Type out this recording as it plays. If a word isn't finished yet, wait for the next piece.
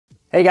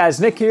Hey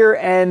guys, Nick here,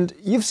 and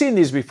you've seen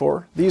these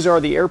before. These are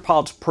the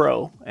AirPods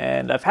Pro,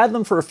 and I've had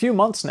them for a few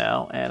months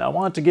now, and I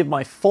wanted to give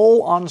my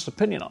full, honest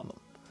opinion on them.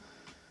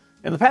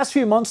 In the past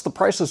few months, the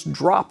price has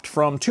dropped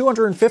from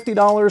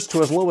 $250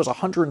 to as low as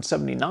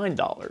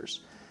 $179.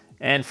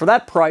 And for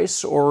that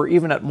price, or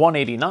even at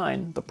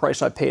 $189, the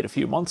price I paid a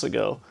few months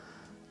ago,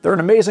 they're an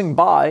amazing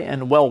buy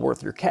and well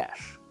worth your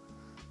cash.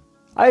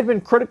 I had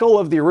been critical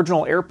of the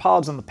original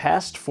AirPods in the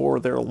past for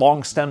their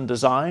long stem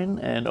design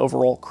and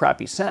overall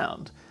crappy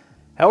sound.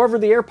 However,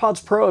 the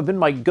AirPods Pro have been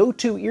my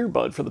go-to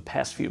earbud for the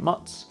past few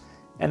months.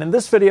 And in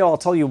this video, I'll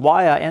tell you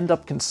why I end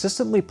up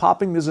consistently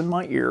popping these in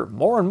my ear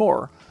more and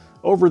more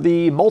over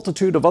the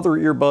multitude of other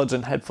earbuds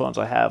and headphones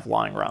I have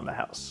lying around the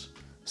house.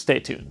 Stay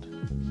tuned.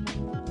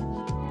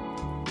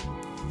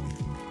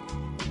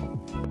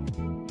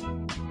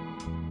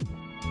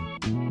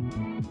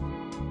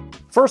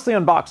 First, the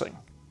unboxing.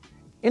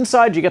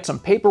 Inside you get some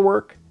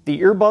paperwork,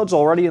 the earbuds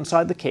already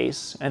inside the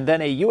case, and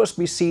then a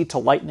USB-C to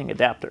Lightning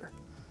adapter.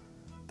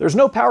 There's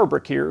no power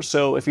brick here,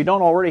 so if you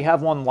don't already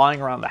have one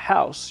lying around the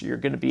house, you're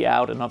going to be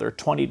out another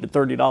 $20 to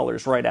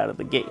 $30 right out of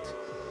the gate.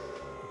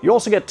 You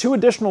also get 2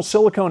 additional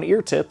silicone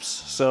ear tips,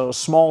 so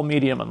small,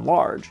 medium, and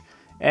large,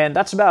 and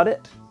that's about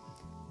it.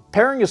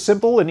 Pairing is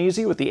simple and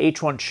easy with the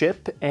H1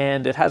 chip,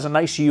 and it has a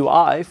nice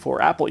UI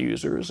for Apple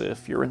users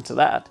if you're into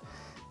that.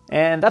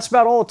 And that's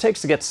about all it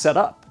takes to get set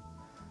up.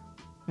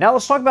 Now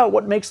let's talk about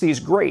what makes these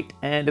great,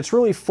 and it's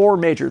really 4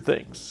 major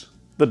things: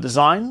 the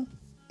design,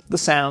 the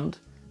sound,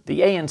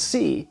 the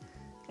ANC,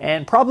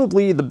 and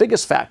probably the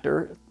biggest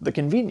factor, the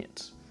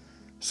convenience.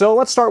 So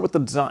let's start with the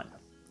design.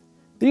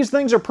 These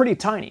things are pretty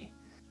tiny.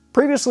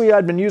 Previously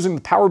I'd been using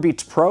the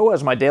Powerbeats Pro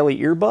as my daily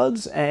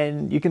earbuds,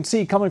 and you can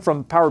see coming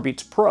from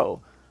Powerbeats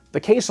Pro,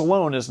 the case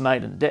alone is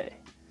night and day.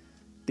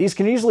 These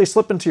can easily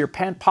slip into your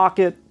pant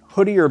pocket,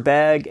 hoodie, or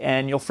bag,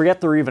 and you'll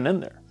forget they're even in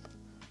there.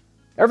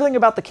 Everything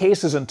about the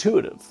case is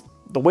intuitive.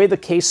 The way the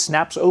case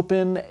snaps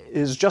open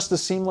is just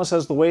as seamless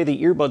as the way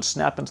the earbuds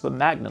snap into the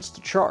magnets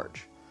to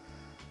charge.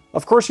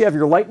 Of course, you have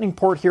your Lightning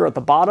port here at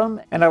the bottom,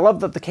 and I love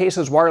that the case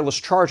has wireless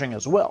charging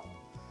as well.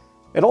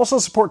 It also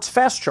supports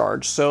fast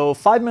charge, so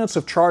 5 minutes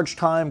of charge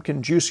time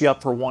can juice you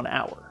up for 1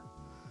 hour.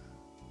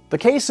 The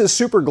case is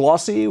super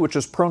glossy, which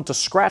is prone to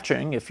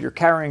scratching if you're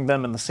carrying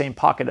them in the same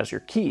pocket as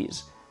your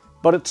keys,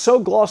 but it's so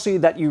glossy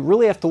that you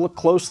really have to look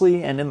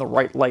closely and in the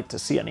right light to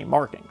see any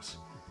markings.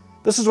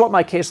 This is what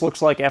my case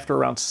looks like after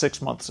around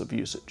 6 months of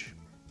usage.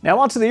 Now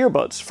onto the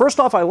earbuds. First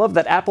off, I love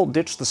that Apple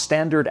ditched the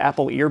standard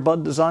Apple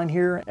earbud design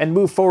here and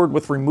moved forward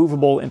with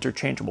removable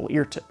interchangeable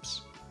ear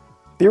tips.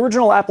 The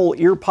original Apple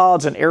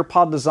EarPods and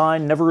AirPod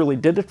design never really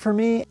did it for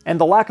me, and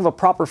the lack of a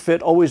proper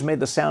fit always made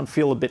the sound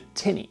feel a bit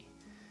tinny.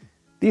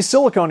 These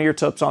silicone ear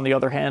tips, on the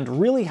other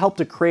hand, really help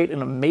to create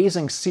an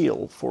amazing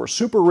seal for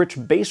super rich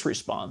bass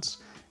response,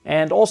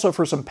 and also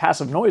for some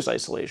passive noise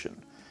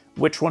isolation,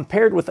 which when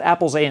paired with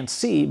Apple's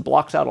ANC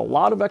blocks out a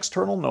lot of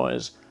external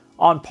noise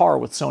on par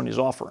with Sony's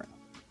offering.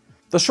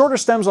 The shorter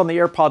stems on the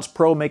AirPods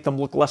Pro make them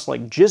look less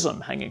like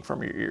jism hanging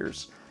from your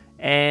ears,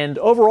 and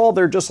overall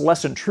they're just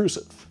less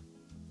intrusive.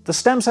 The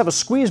stems have a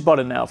squeeze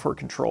button now for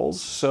controls,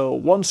 so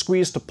 1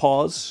 squeeze to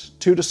pause,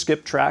 2 to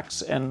skip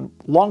tracks, and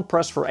long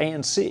press for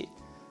ANC.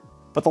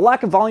 But the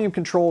lack of volume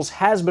controls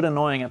has been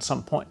annoying at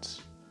some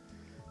points.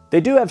 They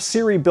do have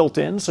Siri built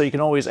in, so you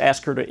can always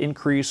ask her to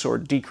increase or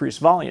decrease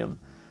volume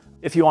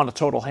if you want a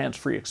total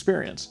hands-free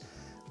experience,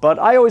 but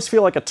I always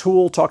feel like a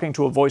tool talking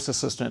to a voice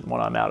assistant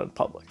when I'm out in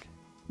public.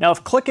 Now,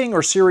 if clicking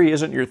or Siri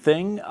isn't your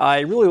thing,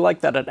 I really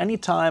like that at any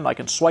time I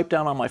can swipe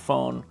down on my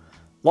phone,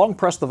 long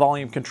press the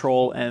volume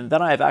control, and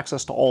then I have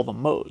access to all the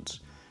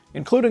modes,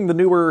 including the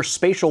newer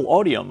spatial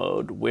audio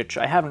mode, which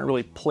I haven't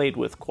really played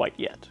with quite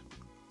yet.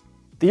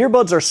 The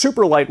earbuds are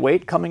super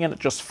lightweight, coming in at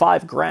just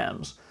 5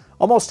 grams,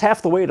 almost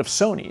half the weight of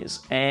Sony's,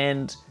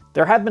 and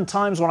there have been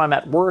times when I'm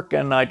at work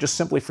and I just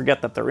simply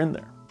forget that they're in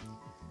there.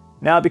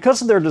 Now,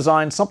 because of their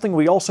design, something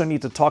we also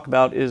need to talk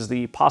about is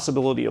the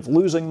possibility of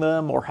losing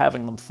them or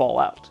having them fall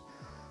out.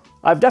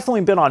 I've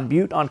definitely been on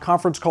mute on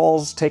conference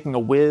calls, taking a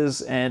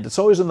whiz, and it's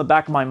always in the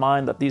back of my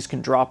mind that these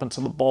can drop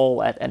into the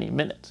bowl at any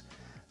minute.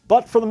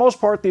 But for the most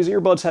part, these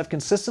earbuds have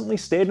consistently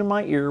stayed in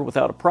my ear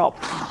without a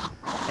problem,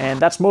 and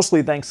that's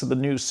mostly thanks to the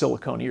new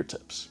silicone ear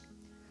tips.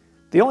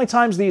 The only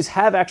times these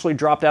have actually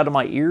dropped out of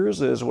my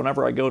ears is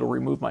whenever I go to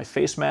remove my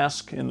face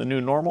mask in the new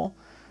normal.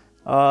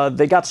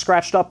 They got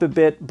scratched up a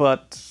bit,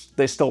 but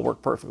they still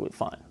work perfectly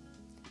fine.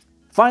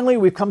 Finally,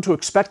 we've come to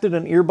expect it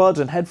in earbuds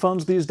and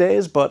headphones these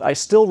days, but I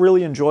still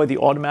really enjoy the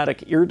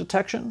automatic ear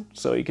detection,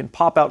 so you can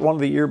pop out one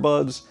of the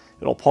earbuds,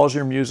 it'll pause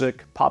your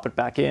music, pop it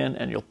back in,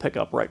 and you'll pick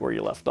up right where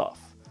you left off.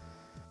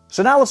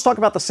 So now let's talk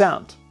about the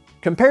sound.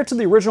 Compared to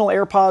the original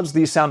AirPods,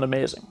 these sound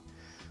amazing.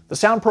 The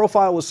sound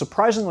profile is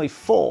surprisingly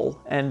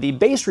full, and the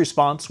bass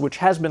response, which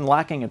has been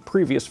lacking in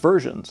previous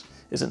versions,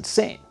 is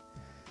insane.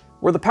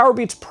 Where the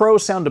Powerbeats Pro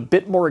sound a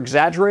bit more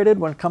exaggerated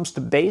when it comes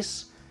to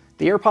bass,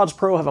 the AirPods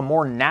Pro have a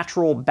more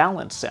natural,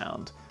 balanced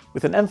sound,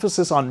 with an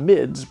emphasis on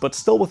mids, but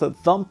still with a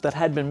thump that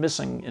had been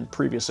missing in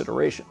previous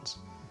iterations.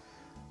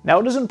 Now,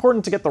 it is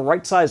important to get the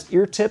right-sized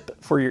ear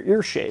tip for your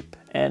ear shape,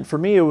 and for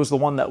me it was the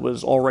one that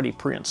was already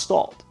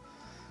pre-installed.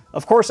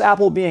 Of course,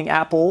 Apple being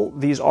Apple,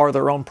 these are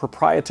their own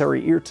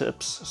proprietary ear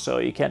tips, so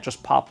you can't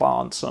just pop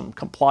on some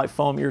Comply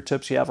foam ear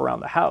tips you have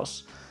around the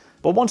house.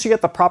 But once you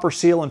get the proper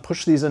seal and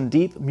push these in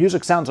deep,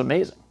 music sounds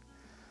amazing.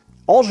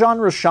 All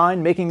genres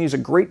shine, making these a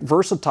great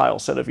versatile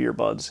set of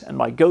earbuds, and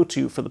my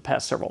go-to for the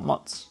past several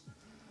months.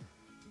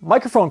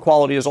 Microphone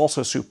quality is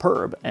also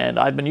superb, and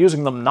I've been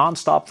using them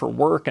non-stop for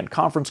work and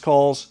conference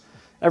calls.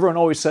 Everyone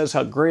always says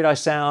how great I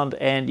sound,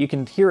 and you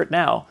can hear it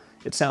now.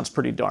 It sounds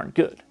pretty darn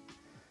good.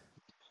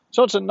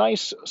 So it's a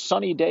nice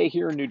sunny day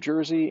here in New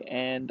Jersey,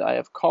 and I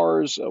have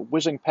cars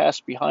whizzing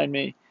past behind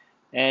me,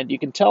 and you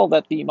can tell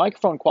that the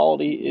microphone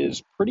quality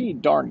is pretty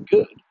darn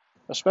good,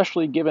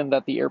 especially given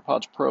that the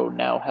AirPods Pro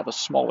now have a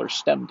smaller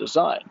stem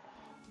design.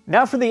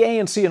 Now for the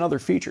ANC and other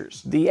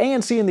features. The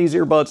ANC in these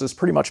earbuds is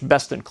pretty much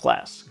best in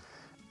class.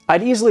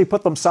 I'd easily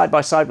put them side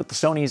by side with the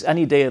Sonys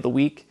any day of the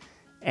week,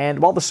 and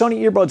while the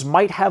Sony earbuds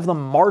might have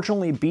them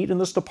marginally beat in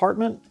this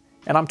department,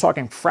 and I'm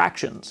talking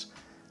fractions,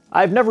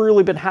 I've never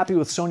really been happy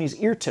with Sony's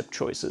ear tip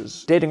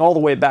choices, dating all the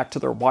way back to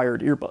their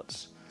wired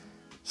earbuds.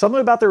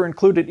 Something about their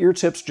included ear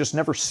tips just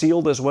never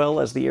sealed as well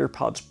as the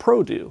AirPods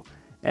Pro do,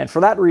 and for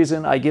that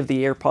reason I give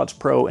the AirPods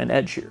Pro an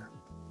edge here.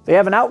 They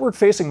have an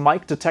outward-facing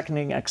mic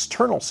detecting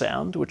external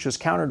sound, which is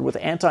countered with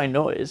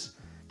anti-noise,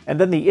 and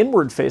then the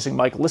inward-facing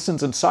mic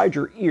listens inside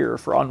your ear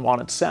for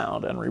unwanted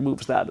sound and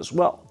removes that as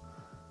well.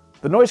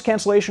 The noise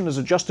cancellation is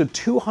adjusted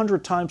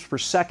 200 times per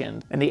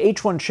second, and the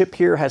H1 chip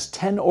here has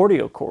 10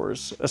 audio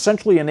cores,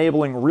 essentially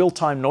enabling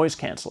real-time noise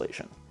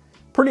cancellation.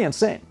 Pretty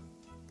insane.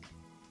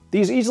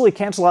 These easily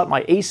cancel out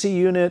my AC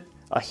unit,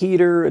 a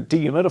heater, a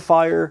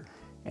dehumidifier,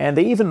 and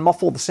they even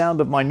muffle the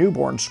sound of my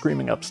newborn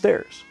screaming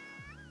upstairs.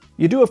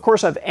 You do of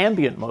course have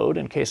ambient mode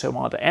in case I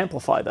want to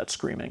amplify that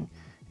screaming,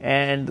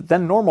 and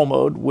then normal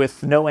mode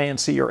with no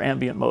ANC or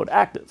ambient mode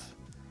active.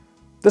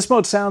 This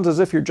mode sounds as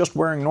if you're just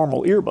wearing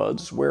normal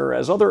earbuds,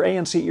 whereas other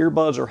ANC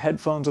earbuds or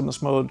headphones in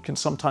this mode can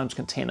sometimes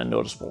contain a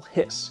noticeable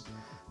hiss.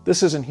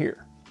 This isn't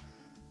here.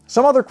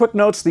 Some other quick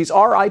notes: these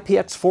are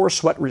IPX4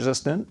 sweat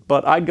resistant,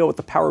 but I'd go with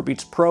the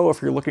Powerbeats Pro if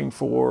you're looking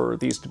for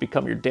these to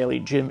become your daily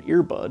gym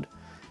earbud.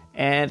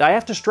 And I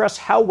have to stress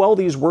how well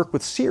these work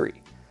with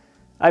Siri.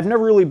 I've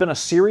never really been a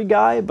Siri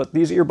guy, but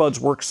these earbuds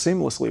work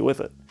seamlessly with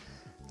it.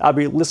 I'll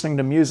be listening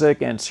to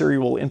music and Siri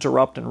will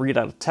interrupt and read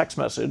out a text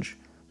message,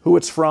 who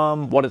it's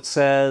from, what it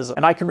says,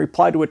 and I can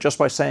reply to it just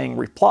by saying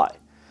reply.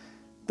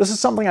 This is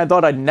something I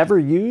thought I'd never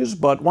use,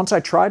 but once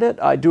I tried it,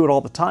 I do it all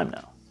the time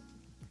now.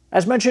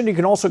 As mentioned, you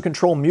can also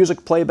control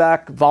music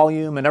playback,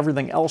 volume, and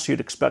everything else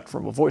you'd expect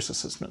from a voice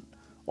assistant,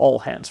 all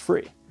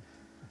hands-free.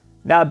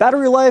 Now,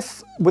 battery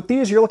life, with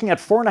these you're looking at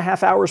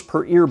 4.5 hours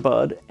per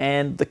earbud,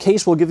 and the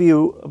case will give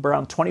you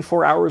around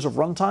 24 hours of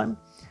runtime.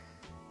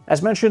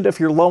 As mentioned, if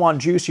you're low on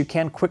juice, you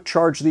can quick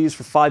charge these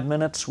for 5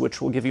 minutes,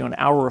 which will give you an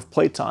hour of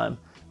playtime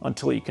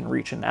until you can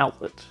reach an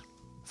outlet.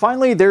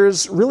 Finally,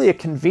 there's really a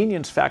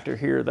convenience factor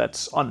here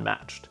that's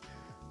unmatched.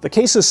 The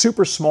case is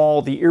super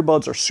small, the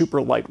earbuds are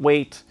super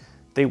lightweight,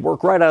 they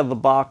work right out of the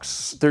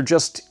box, they're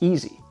just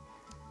easy.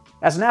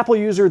 As an Apple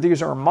user,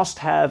 these are a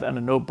must-have and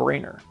a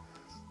no-brainer.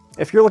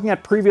 If you're looking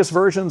at previous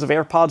versions of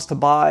AirPods to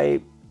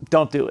buy,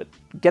 don't do it.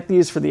 Get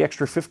these for the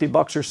extra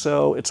 $50 or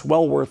so, it's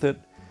well worth it.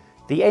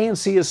 The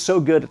ANC is so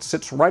good it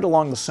sits right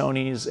along the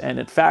Sonys, and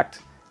in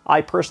fact,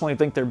 I personally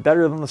think they're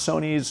better than the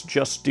Sonys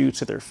just due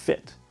to their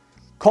fit.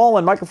 Call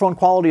and microphone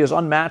quality is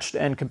unmatched,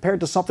 and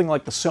compared to something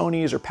like the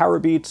Sonys or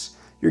Powerbeats,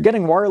 you're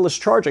getting wireless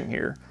charging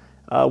here,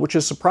 which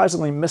is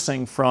surprisingly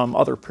missing from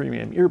other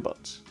premium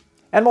earbuds.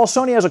 And while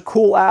Sony has a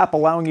cool app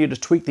allowing you to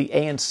tweak the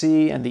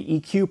ANC and the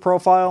EQ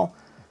profile,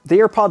 the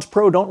AirPods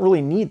Pro don't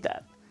really need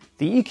that.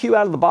 The EQ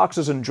out of the box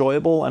is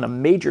enjoyable and a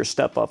major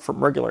step up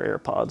from regular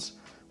AirPods,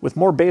 with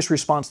more bass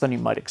response than you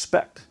might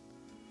expect.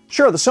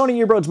 Sure, the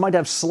Sony earbuds might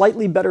have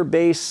slightly better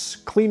bass,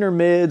 cleaner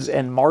mids,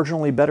 and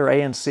marginally better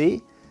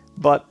ANC,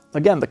 but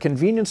again, the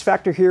convenience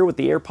factor here with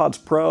the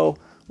AirPods Pro,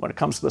 when it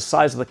comes to the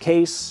size of the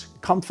case,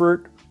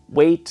 comfort,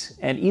 weight,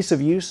 and ease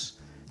of use,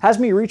 has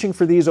me reaching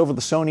for these over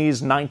the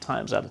Sonys 9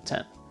 times out of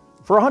 10.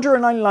 For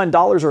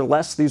 $199 or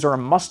less, these are a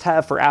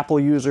must-have for Apple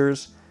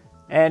users,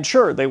 and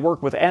sure, they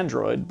work with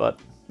Android, but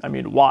I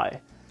mean,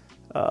 why?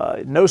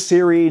 No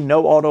Siri,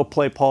 no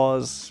autoplay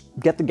pause,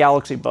 get the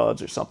Galaxy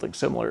Buds or something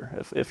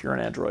similar if you're an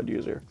Android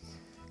user.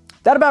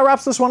 That about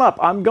wraps this one up.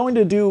 I'm going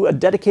to do a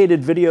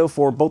dedicated video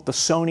for both the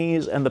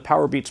Sonys and the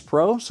Powerbeats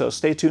Pro, so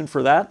stay tuned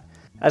for that.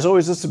 As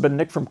always, this has been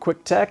Nick from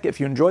Quick Tech. If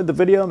you enjoyed the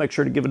video, make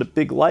sure to give it a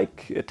big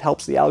like. It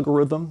helps the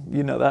algorithm,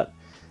 you know that.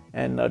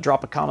 And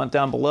drop a comment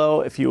down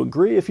below if you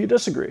agree, if you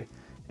disagree.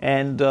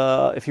 And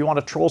if you want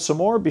to troll some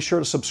more, be sure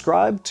to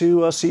subscribe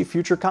to see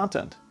future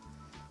content.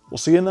 We'll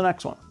see you in the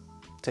next one.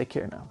 Take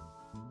care now.